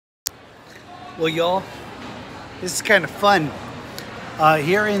Well, y'all, this is kind of fun.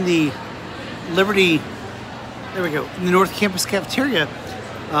 Here in the Liberty, there we go, in the North Campus cafeteria.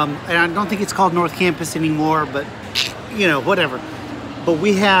 And I don't think it's called North Campus anymore, but you know, whatever. But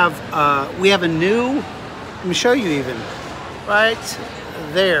we have a new, let me show you even, right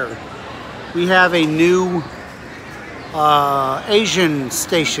there. We have a new Asian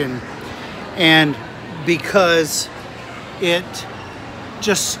station, and because it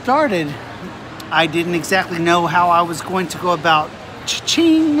just started, I didn't exactly know how I was going to go about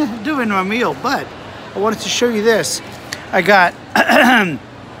cha-ching doing my meal, but I wanted to show you this. I got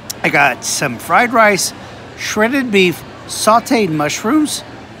I got some fried rice, shredded beef, sauteed mushrooms,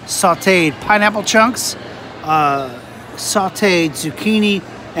 sauteed pineapple chunks, sauteed zucchini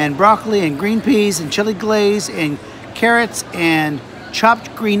and broccoli and green peas and chili glaze and carrots and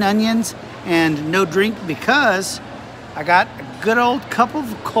chopped green onions, and no drink because I got a good old cup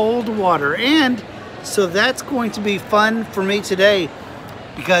of cold water. And so that's going to be fun for me today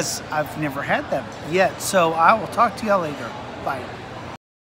because I've never had that yet. So I will talk to y'all later. Bye.